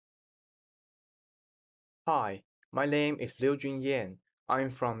Hi, my name is Liu Junyan.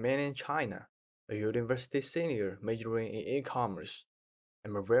 I'm from mainland China, a university senior majoring in e-commerce.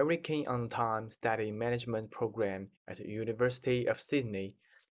 I'm very keen on time study management program at the University of Sydney,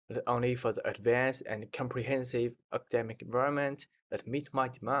 not only for the advanced and comprehensive academic environment that meet my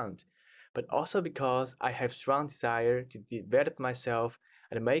demand, but also because I have strong desire to develop myself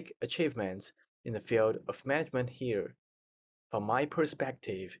and make achievements in the field of management here. From my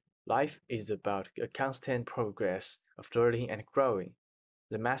perspective, life is about a constant progress of learning and growing.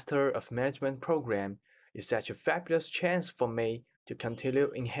 The Master of Management program is such a fabulous chance for me to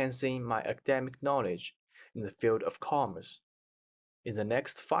continue enhancing my academic knowledge in the field of commerce. In the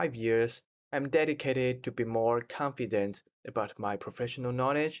next 5 years, I'm dedicated to be more confident about my professional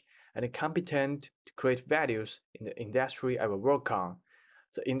knowledge and competent to create values in the industry I will work on.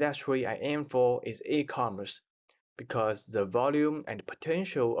 The industry I aim for is e-commerce because the volume and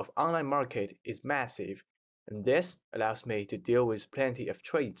potential of online market is massive, and this allows me to deal with plenty of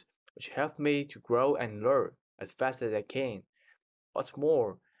trades, which help me to grow and learn as fast as I can. What's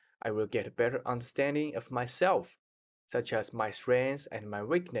more, I will get a better understanding of myself, such as my strengths and my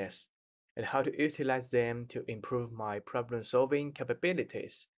weakness, and how to utilize them to improve my problem-solving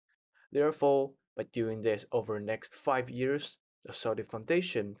capabilities. Therefore, by doing this over the next 5 years, a solid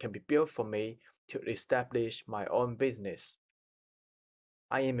foundation can be built for me to establish my own business.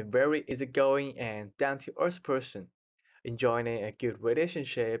 I am a very easygoing and down-to-earth person, enjoying a good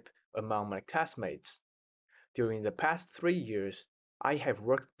relationship among my classmates. During the past 3 years, I have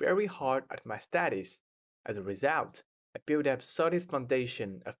worked very hard at my studies. As a result, I built up a solid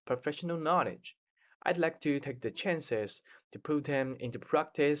foundation of professional knowledge. I'd like to take the chances to put them into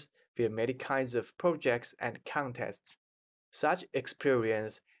practice via many kinds of projects and contests. Such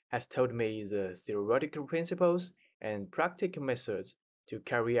experience has taught me the theoretical principles and practical methods to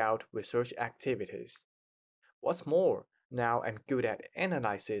carry out research activities. What's more, now I'm good at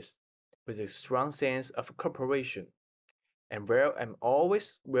analysis with a strong sense of cooperation, and where I'm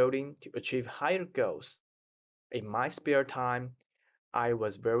always willing to achieve higher goals. In my spare time, I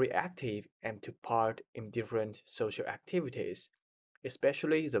was very active and took part in different social activities,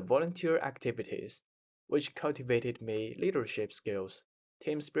 especially the volunteer activities, which cultivated me leadership skills,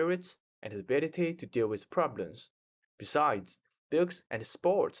 team spirits, and the ability to deal with problems. Besides, books and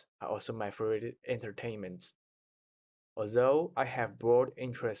sports are also my favorite entertainments. Although I have broad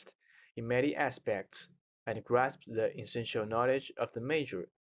interest in many aspects and grasp the essential knowledge of the major,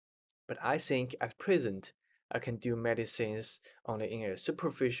 but I think at present I can do medicines only in a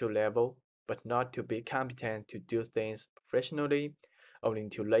superficial level, but not to be competent to do things professionally,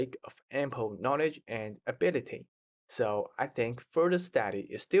 owing to lack of ample knowledge and ability. So I think further study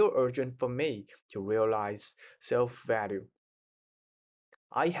is still urgent for me to realize self-value.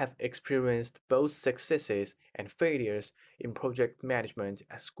 I have experienced both successes and failures in project management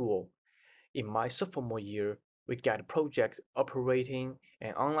at school. In my sophomore year, we got a project operating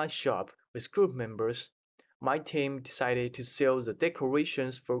an online shop with group members. My team decided to sell the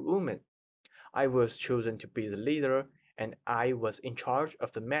decorations for women. I was chosen to be the leader, and I was in charge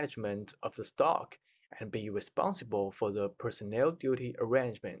of the management of the stock and be responsible for the personnel duty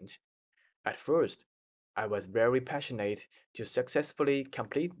arrangement. At first, I was very passionate to successfully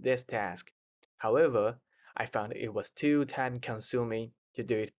complete this task. However, I found it was too time consuming to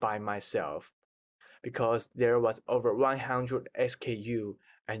do it by myself because there was over 100 SKU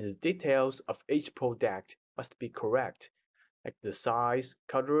and the details of each product must be correct, like the size,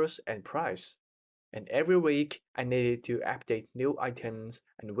 colors, and price. And every week I needed to update new items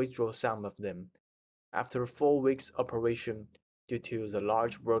and withdraw some of them. After 4 weeks operation, due to the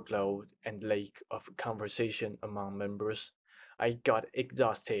large workload and lack of conversation among members, I got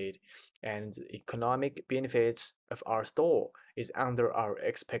exhausted, and the economic benefits of our store is under our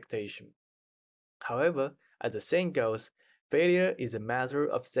expectation. However, as the saying goes, failure is a matter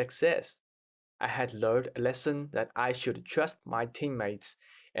of success. I had learned a lesson that I should trust my teammates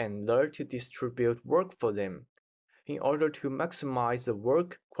and learn to distribute work for them in order to maximize the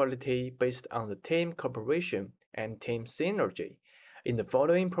work quality based on the team cooperation and team synergy. In the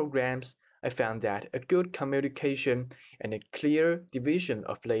following programs, I found that a good communication and a clear division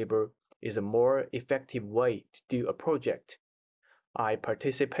of labor is a more effective way to do a project. I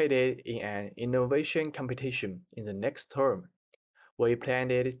participated in an innovation competition in the next term. We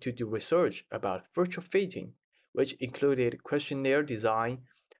planned to do research about virtual fitting, which included questionnaire design,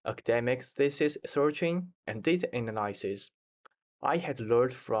 academic thesis searching, and data analysis. I had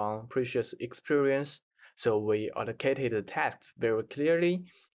learned from previous experience, so we allocated the tasks very clearly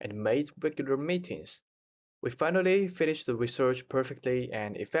and made regular meetings. We finally finished the research perfectly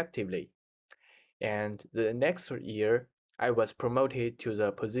and effectively. And the next year, I was promoted to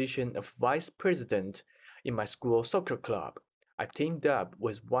the position of vice president in my school soccer club. I teamed up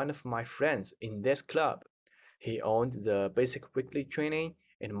with one of my friends in this club. He owned the basic weekly training,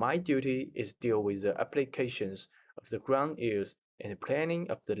 and my duty is deal with the applications of the ground rules and planning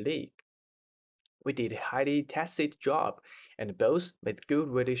of the league. We did a highly tested job and both made good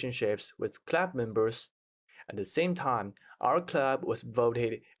relationships with club members. At the same time, our club was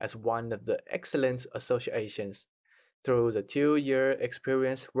voted as one of the excellent associations. Through the 2 year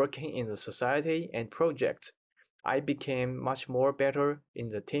experience working in the society and project, I became much more better in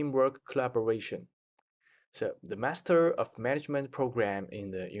the teamwork collaboration. So the Master of Management program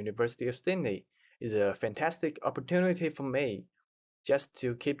in the University of Sydney is a fantastic opportunity for me just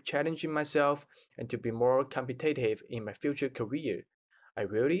to keep challenging myself and to be more competitive in my future career. I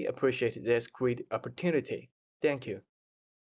really appreciate this great opportunity. Thank you.